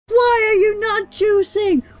not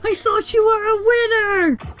juicing! I thought you were a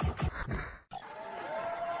winner!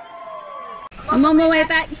 I'm on my way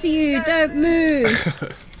back to you, don't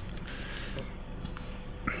move!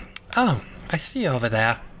 Oh, I see you over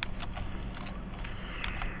there.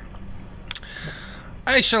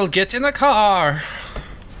 I shall get in a car!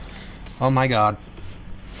 Oh my god.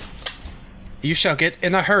 You shall get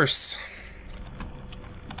in a hearse.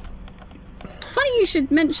 Funny you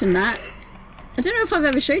should mention that. I don't know if I've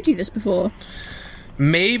ever showed you this before.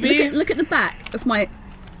 Maybe? Look at the back of my...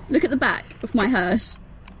 Look at the back of my hearse.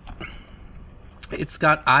 It's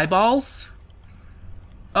got eyeballs?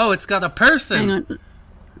 Oh, it's got a person! Hang on.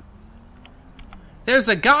 There's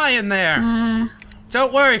a guy in there!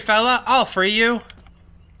 Don't worry, fella, I'll free you.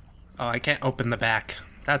 Oh, I can't open the back.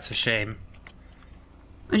 That's a shame.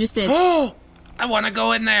 I just did. Oh! I want to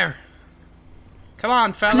go in there! Come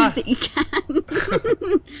on, I fella! don't think you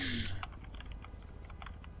can.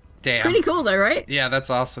 Damn. Pretty cool though, right? Yeah,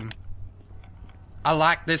 that's awesome. I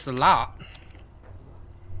like this a lot.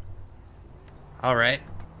 Alright.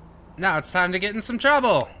 Now it's time to get in some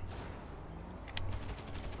trouble!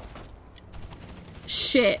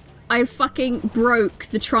 Shit. I fucking broke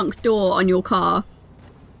the trunk door on your car.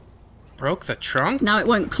 Broke the trunk? Now it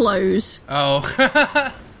won't close. Oh.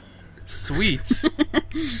 Sweet.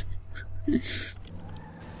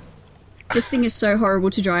 This thing is so horrible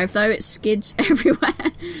to drive though, it skids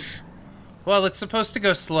everywhere. Well, it's supposed to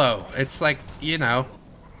go slow. It's like, you know,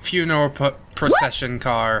 funeral procession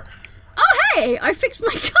car. Oh hey! I fixed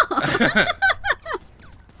my car!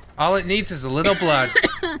 All it needs is a little blood.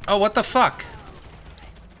 Oh, what the fuck?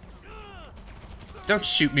 Don't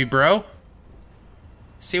shoot me, bro.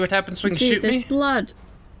 See what happens when you shoot there's me? blood.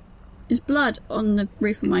 There's blood on the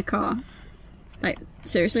roof of my car. Like,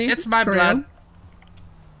 seriously? It's my For blood. real?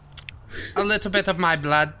 A little bit of my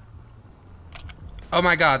blood. Oh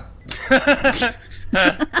my god.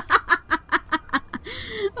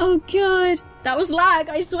 Oh god. That was lag,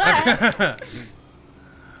 I swear.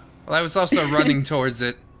 Well, I was also running towards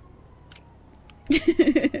it.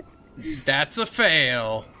 That's a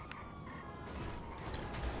fail.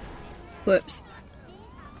 Whoops.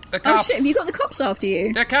 The cops. Oh shit, have you got the cops after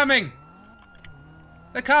you? They're coming.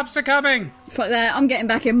 The cops are coming. Fuck that, I'm getting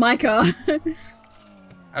back in my car.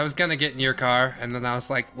 I was gonna get in your car, and then I was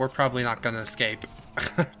like, we're probably not gonna escape.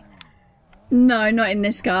 No, not in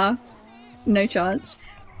this car. No chance.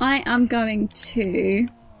 I am going to...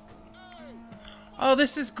 Oh,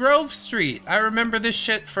 this is Grove Street. I remember this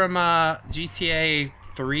shit from GTA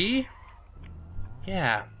 3.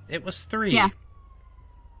 Yeah, it was 3. Yeah.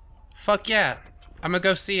 Fuck yeah. I'm gonna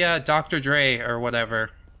go see Dr. Dre or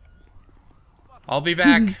whatever. I'll be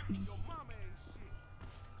back.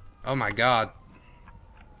 Oh my god.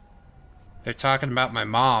 They're talking about my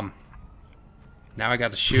mom. Now I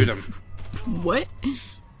gotta shoot him. What?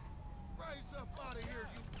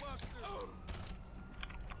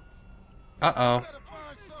 Uh-oh.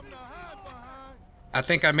 I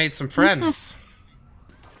think I made some friends.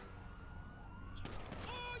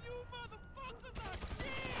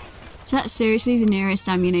 Is that seriously the nearest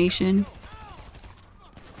ammunition?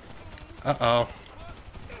 Uh-oh.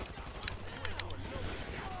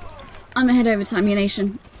 I'm gonna head over to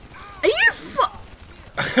ammunition. Are you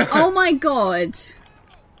Oh my god.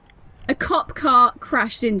 A cop car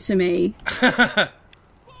crashed into me.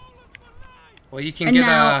 Well, you can and get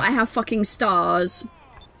now I have fucking stars.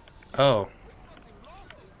 Oh.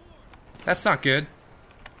 That's not good.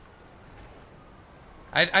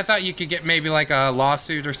 I thought you could get maybe like a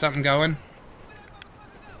lawsuit or something going.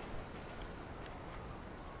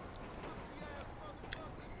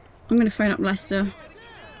 I'm gonna phone up Lester.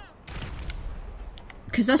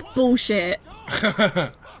 Because that's bullshit.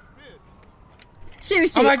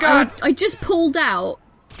 Seriously, oh my god! I just pulled out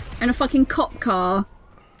and a fucking cop car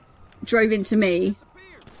drove into me.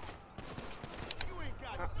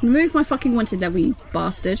 Remove my fucking wanted level, you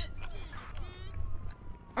bastard.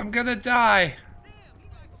 I'm gonna die.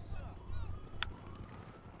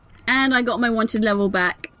 And I got my wanted level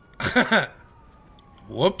back.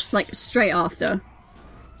 Whoops. Like, straight after.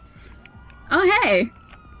 Oh, hey!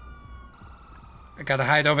 I gotta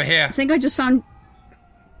hide over here. I think I just found...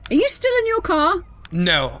 Are you still in your car?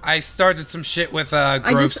 No, I started some shit with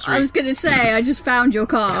Grove Street. I was gonna say, I just found your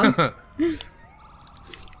car.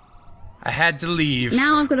 I had to leave.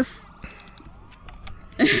 Now I've got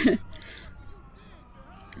to...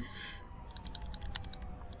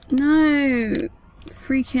 No.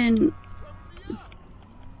 Freaking...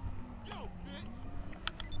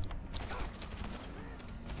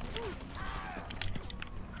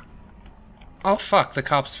 Oh fuck, the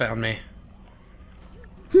cops found me.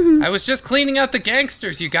 I was just cleaning out the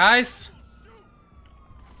gangsters, you guys.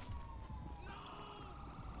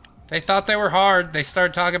 They thought they were hard. They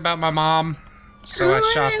started talking about my mom, so I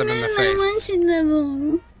shot them in the face.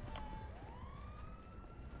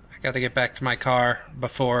 I gotta get back to my car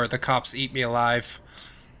before the cops eat me alive.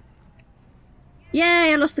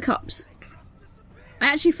 Yay, I lost the cops. I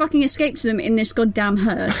actually fucking escaped them in this goddamn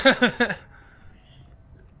hearse.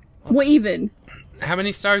 What even? How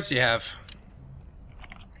many stars do you have?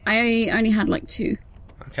 I only had like 2.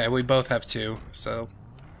 Okay, we both have 2, so...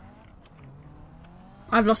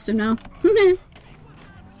 I've lost him now.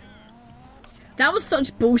 That was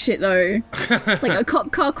such bullshit though. Like a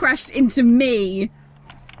cop car crashed into me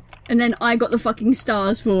and then I got the fucking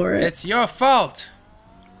stars for it. It's your fault.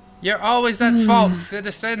 You're always at fault,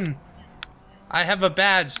 citizen. I have a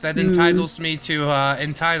badge that entitles me to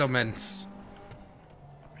entitlements.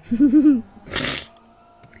 Dun,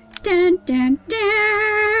 dun,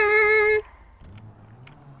 dun.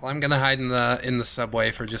 Well, I'm gonna hide in the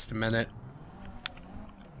subway for just a minute.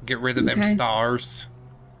 Get rid of them stars.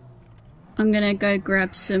 I'm gonna go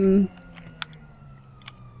grab some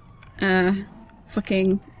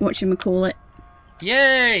fucking whatchamacallit.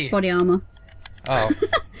 Yay! Body armor. Oh.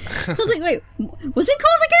 I was like, wait, what's it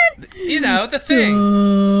called again? You know, the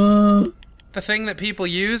thing. The thing that people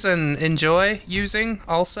use and enjoy using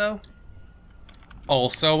also.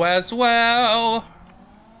 Also as well.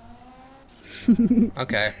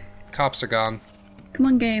 Okay. Cops are gone. Come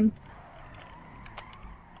on, game.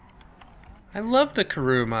 I love the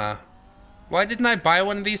Kuruma. Why didn't I buy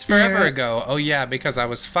one of these forever ago? Oh yeah, because I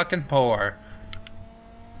was fucking poor.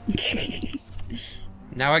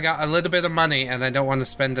 Now I got a little bit of money and I don't want to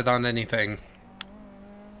spend it on anything.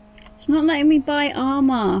 It's not letting me buy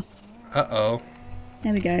armor. Uh-oh.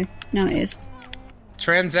 There we go. Now it is.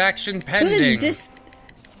 Transaction pending. Ooh,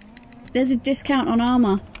 there's a discount on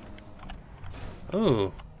armor.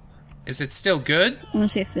 Ooh. Is it still good? I want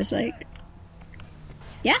to see if there's like...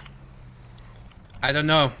 Yeah? I don't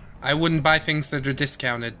know. I wouldn't buy things that are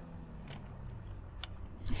discounted.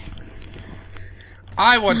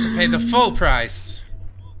 I want to pay the full price.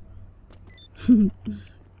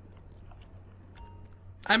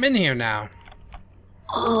 I'm in here now.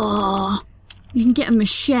 Oh, you can get a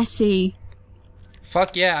machete.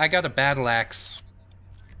 Fuck yeah, I got a battle axe.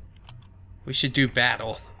 We should do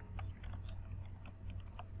battle.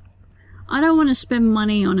 I don't want to spend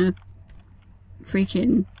money on a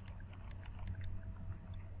freaking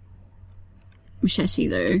machete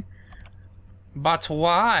though. But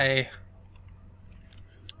why?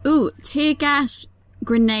 Ooh, tear gas,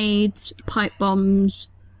 grenades, pipe bombs,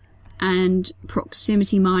 and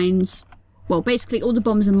proximity mines. Well, basically all the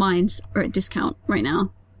bombs and mines are at discount right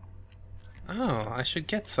now. Oh, I should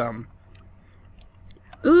get some.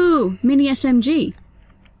 Ooh, mini SMG.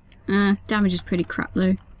 Damage is pretty crap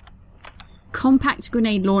though. Compact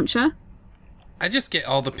grenade launcher. I just get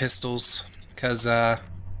all the pistols, because, I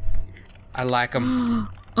like them.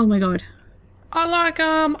 Oh my god. I like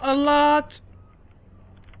them a lot.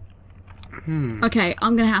 Okay,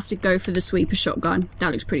 I'm gonna have to go for the sweeper shotgun.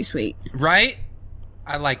 That looks pretty sweet. Right?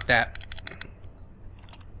 I like that.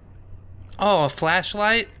 Oh, a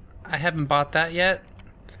flashlight? I haven't bought that yet.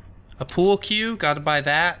 A pool cue? Gotta buy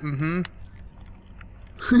that. Mm-hmm.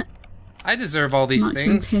 I deserve all these Marksman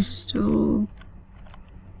things. pistol.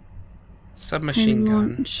 Submachine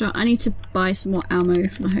gun. Launcher. I need to buy some more ammo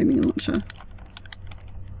for the homing launcher.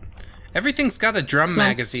 Everything's got a drum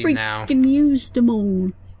magazine now. I freaking used them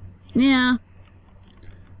all. Yeah. I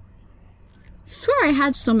swear I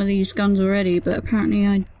had some of these guns already, but apparently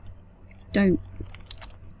I don't.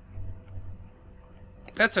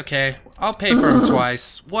 That's okay. I'll pay for them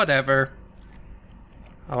twice. Whatever.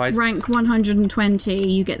 Oh, Rank 120,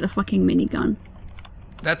 you get the fucking minigun.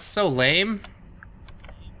 That's so lame.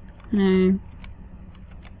 No.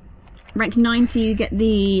 Rank 90, you get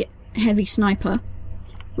the heavy sniper,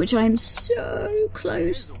 which I'm so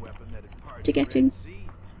close to getting.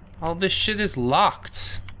 All this shit is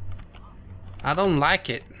locked. I don't like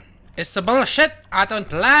it. It's a bullshit. I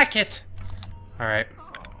don't like it. Alright.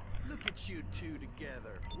 Look at you two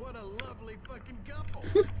together. What a lovely fucking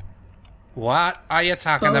couple. What are you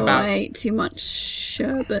talking about? I ate too much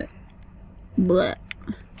sherbet. Blech.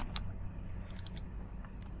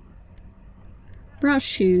 Bra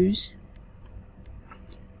shoes.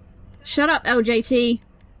 Shut up, LJT.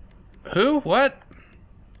 Who? What?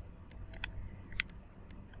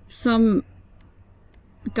 Some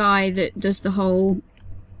guy that does the whole,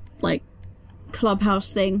 like,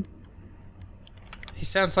 Clubhouse thing. He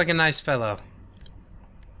sounds like a nice fellow.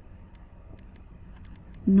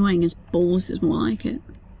 Annoying as balls is more like it.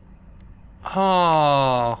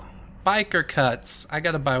 Oh, biker cuts. I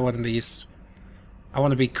gotta buy one of these. I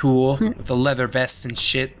want to be cool with a leather vest and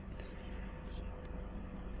shit.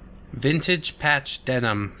 Vintage patch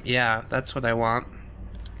denim. Yeah, that's what I want.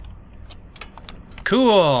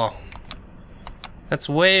 Cool. That's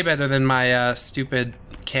way better than my stupid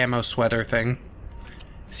camo sweater thing.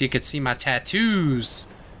 So you could see my tattoos.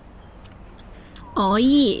 Oh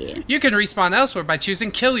yeah. You can respawn elsewhere by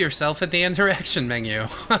choosing kill yourself in the interaction menu.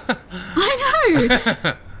 I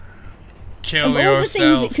know. Kill of all yourself. the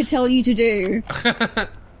things it could tell you to do,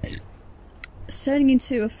 it's turning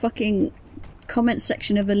into a fucking comment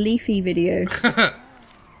section of a Leafy video.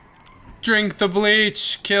 Drink the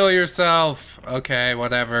bleach. Kill yourself. Okay,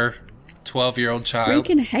 whatever. 12-year-old child.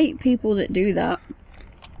 Freaking hate people that do that.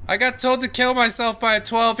 I got told to kill myself by a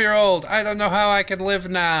 12-year-old. I don't know how I can live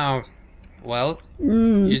now. Well,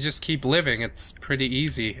 you just keep living. It's pretty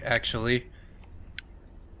easy, actually.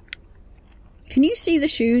 Can you see the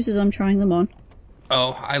shoes as I'm trying them on?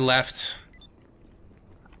 Oh, I left.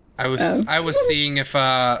 I was seeing if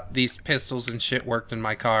these pistols and shit worked in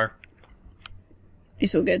my car.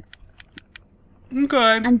 It's all good.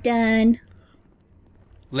 Okay. I'm done.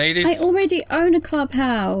 Ladies. I already own a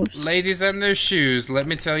clubhouse. Ladies and their shoes. Let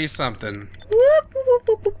me tell you something. Whoop, whoop,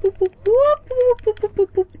 whoop, whoop, whoop, whoop, whoop, whoop, whoop,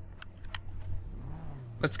 whoop, whoop.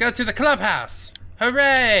 Let's go to the clubhouse.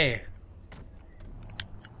 Hooray!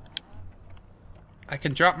 I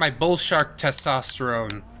can drop my bull shark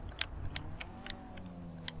testosterone.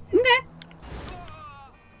 Okay.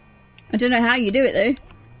 I don't know how you do it though.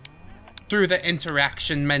 Through the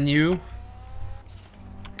interaction menu.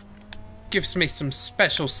 Gives me some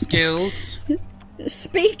special skills.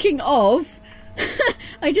 Speaking of,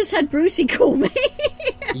 I just had Brucey call me.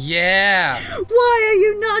 Yeah. Why are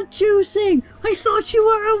you not juicing? I thought you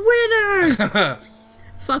were a winner.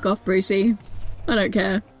 Fuck off, Brucey. I don't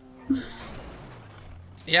care.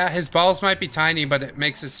 Yeah, his balls might be tiny, but it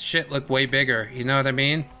makes his shit look way bigger. You know what I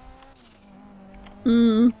mean?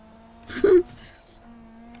 I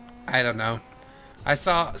don't know. I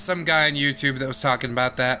saw some guy on YouTube that was talking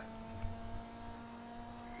about that.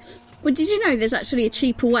 Well, did you know there's actually a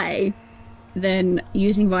cheaper way than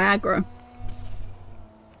using Viagra?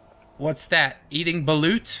 What's that? Eating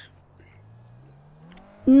balut?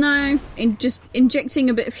 No, just injecting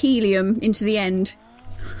a bit of helium into the end.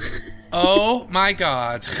 Oh my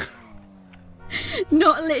god.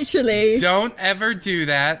 Not literally. Don't ever do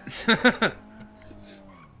that.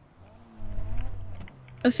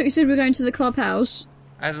 I thought you said we're going to the clubhouse.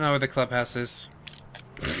 I don't know where the clubhouse is.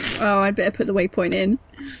 Oh, I better put the waypoint in.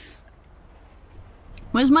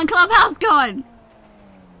 Where's my clubhouse gone?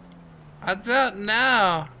 I don't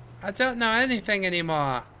know. I don't know anything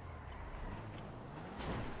anymore.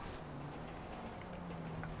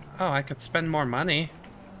 Oh, I could spend more money.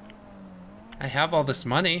 I have all this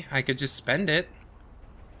money. I could just spend it.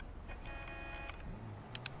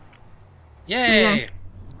 Yay! Yeah.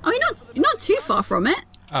 Oh, you're not too far from it.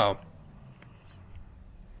 Oh.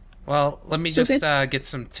 Well, let me So just good. get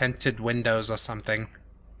some tinted windows or something.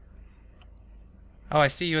 Oh, I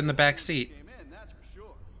see you in the back seat.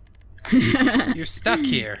 You're stuck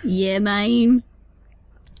here. Yeah, man.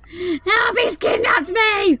 Help, he's kidnapped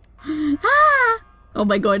me! Ah! Oh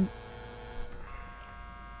my god.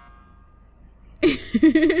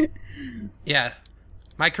 Yeah.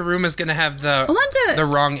 My Karuma's gonna have the wonder- the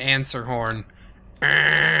wrong answer horn.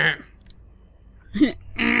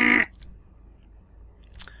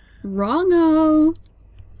 Wrongo.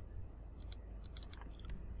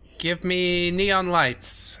 Give me neon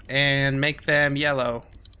lights and make them yellow.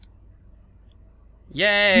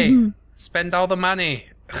 Yay! Spend all the money.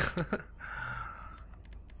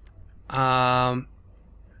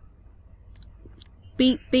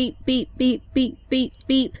 Beep, beep, beep, beep, beep, beep,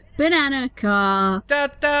 beep. Banana car. Da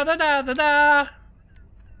da da da da da.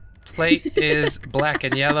 Plate is black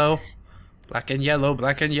and yellow. Black and yellow,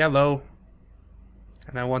 black and yellow.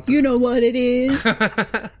 And I want the You know what it is.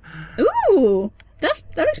 Ooh, that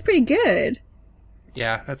looks pretty good.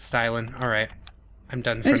 Yeah, that's styling. Alright. I'm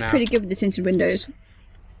done for Looks now. pretty good with the tinted windows.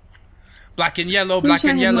 Black and yellow, Wish black I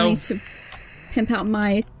and had yellow. money to pimp out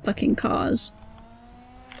my fucking cars.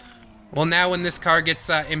 Well, now when this car gets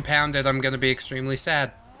impounded, I'm gonna be extremely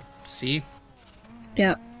sad. See?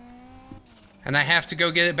 Yep. And I have to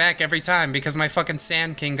go get it back every time because my fucking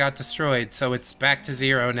Sand King got destroyed, so it's back to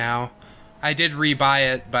 0 now. I did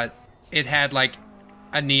rebuy it, but it had like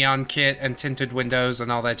a neon kit and tinted windows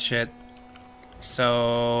and all that shit.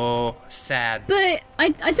 So sad. But I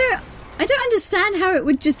don't understand how it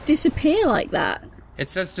would just disappear like that. It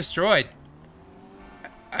says destroyed.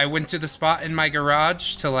 I went to the spot in my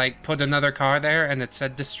garage to like put another car there and it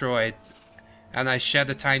said destroyed. And I shed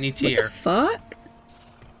a tiny What tear. the fuck?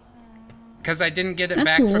 Because I didn't get it That's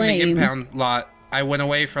back from the lame. impound lot. I went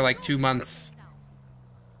away for like 2 months.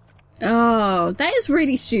 Oh, that is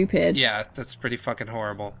really stupid. Yeah, that's pretty fucking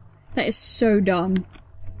horrible. That is so dumb.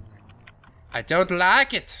 I don't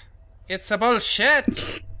like it. It's a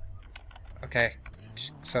bullshit. Okay.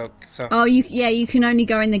 So. Oh, you can only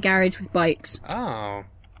go in the garage with bikes. Oh.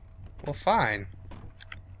 Well, fine.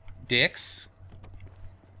 Dicks.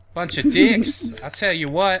 Bunch of dicks. I'll tell you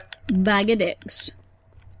what. Bag of dicks.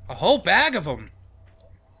 A whole bag of them.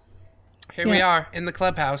 Here we are in the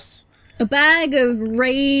clubhouse. A bag of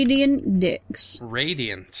radiant dicks.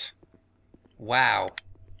 Radiant. Wow.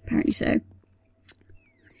 Apparently so.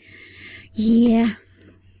 Yeah.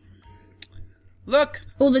 Look.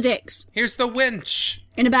 All the dicks. Here's the wench.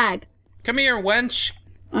 In a bag. Come here, wench.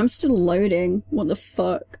 I'm still loading. What the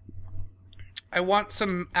fuck? I want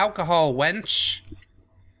some alcohol, wench.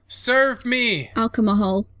 Serve me.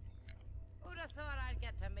 Alcohol. Who'd have thought I'd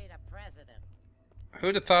get to meet a president?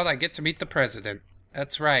 Who'd have thought I'd get to meet the president?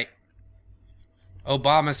 That's right.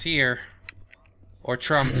 Obama's here. Or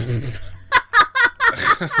Trump. I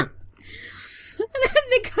don't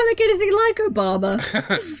think I look anything like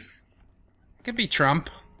Obama. Could be Trump.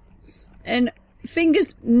 And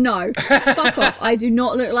fingers, no. Fuck off. I do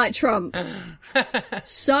not look like Trump.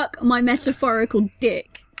 Suck my metaphorical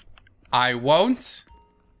dick. I won't.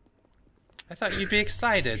 I thought you'd be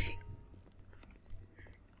excited.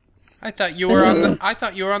 I thought you were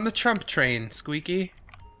on the Trump train, Squeaky.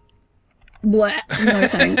 Blech. No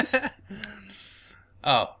thanks.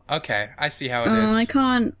 Oh, okay. I see how it is.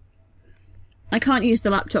 I can't use the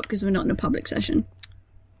laptop because we're not in a public session.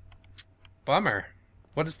 Bummer.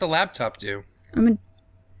 What does the laptop do?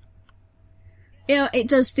 Yeah, it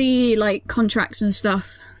does the, like, contracts and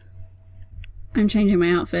stuff. I'm changing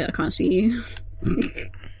my outfit. I can't see you.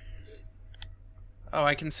 Oh,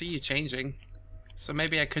 I can see you changing. So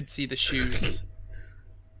maybe I could see the shoes.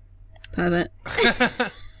 Pervert.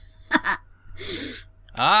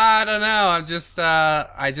 I don't know. I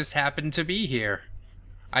just happened to be here.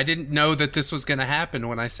 I didn't know that this was gonna happen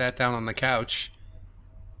when I sat down on the couch.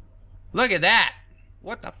 Look at that!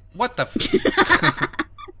 What the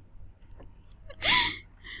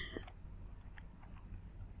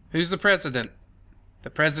Who's the president? The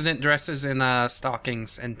president dresses in,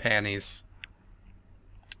 stockings and panties.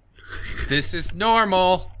 This is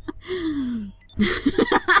normal!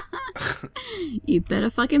 You better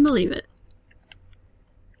fucking believe it.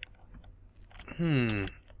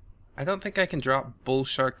 I don't think I can drop bull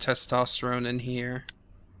shark testosterone in here.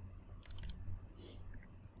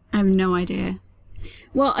 I have no idea.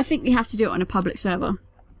 Well, I think we have to do it on a public server.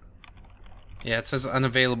 Yeah, it says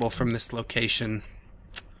unavailable from this location.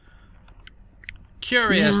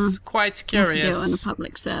 Curious, quite curious. We have to do it on a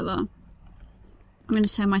public server. I'm going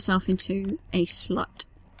to turn myself into a slut.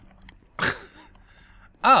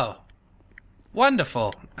 Oh,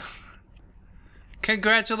 wonderful.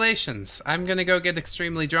 Congratulations. I'm gonna go get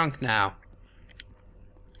extremely drunk now.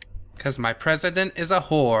 'Cause my president is a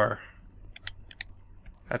whore.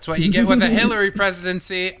 That's what you get with a Hillary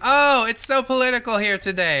presidency. Oh, it's so political here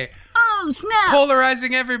today. Oh, snap!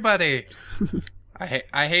 Polarizing everybody.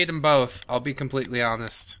 I hate them both. I'll be completely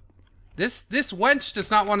honest. This wench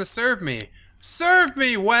does not want to serve me. Serve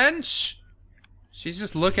me, wench! She's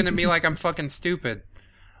just looking at me like I'm fucking stupid.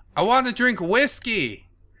 I want to drink whiskey.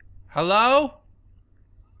 Hello?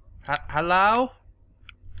 Hello?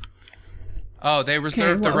 Oh, they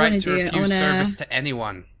reserve the right to refuse service to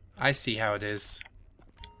anyone. I see how it is.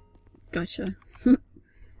 Gotcha.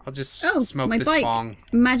 I'll just smoke my this bike bong.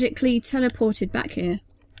 Magically teleported back here.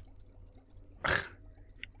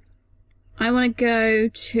 I want to go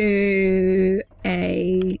to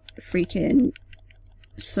a freaking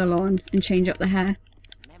salon and change up the hair.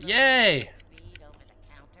 Yay!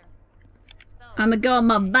 I'm gonna go on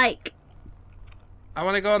my bike. I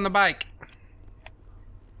want to go on the bike.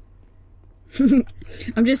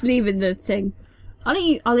 I'm just leaving the thing. I'll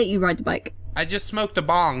let you ride the bike. I just smoked the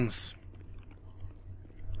bongs.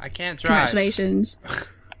 I can't drive. Congratulations.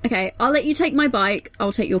 Okay, I'll let you take my bike.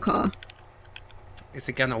 I'll take your car. Is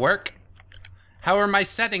it gonna work? How are my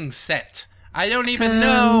settings set? I don't even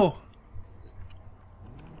know.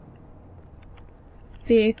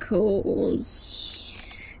 Vehicles.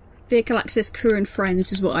 Vehicle access, crew and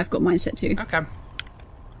friends is what I've got mine set to. Okay.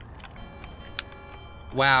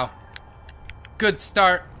 Wow. Good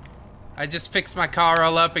start. I just fixed my car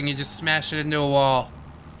all up and you just smashed it into a wall.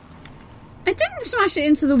 I didn't smash it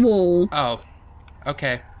into the wall. Oh.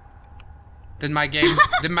 Okay. Then my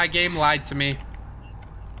game lied to me.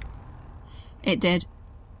 It did.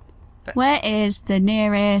 Where is the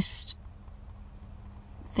nearest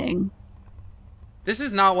thing? This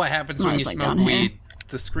is not what happens when you like smoke down weed. here.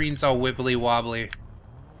 The screen's all wibbly wobbly.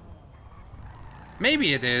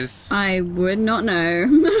 Maybe it is. I would not know.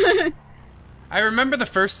 I remember the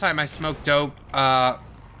first time I smoked dope,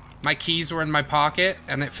 my keys were in my pocket,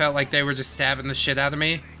 and it felt like they were just stabbing the shit out of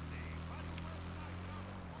me.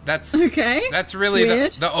 That's okay. That's really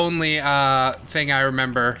Weird. the only thing I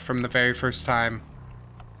remember from the very first time.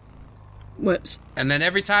 Whoops. And then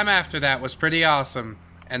every time after that was pretty awesome.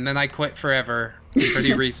 And then I quit forever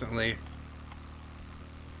pretty recently.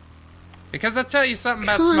 Because I'll tell you something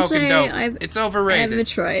about Can't smoking say dope. I've It's overrated. ever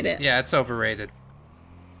tried it. Yeah, it's overrated.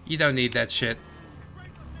 You don't need that shit.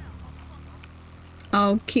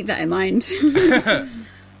 I'll keep that in mind.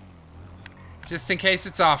 Just in case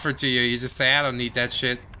it's offered to you, you just say, I don't need that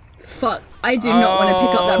shit. Fuck, I do not want to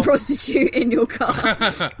pick up that prostitute in your car.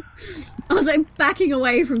 I was like backing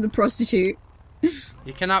away from the prostitute.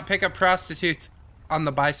 You cannot pick up prostitutes on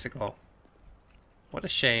the bicycle. What a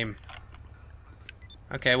shame.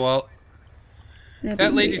 Okay, well, That'd that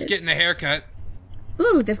be lady's weird. getting a haircut.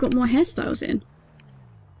 Ooh, they've got more hairstyles in.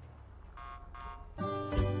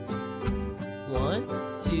 1,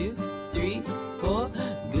 2, 3, 4.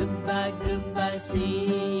 Goodbye, goodbye,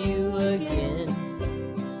 see you again.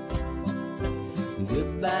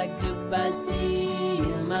 Goodbye, goodbye, see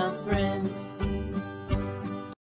you, my friends.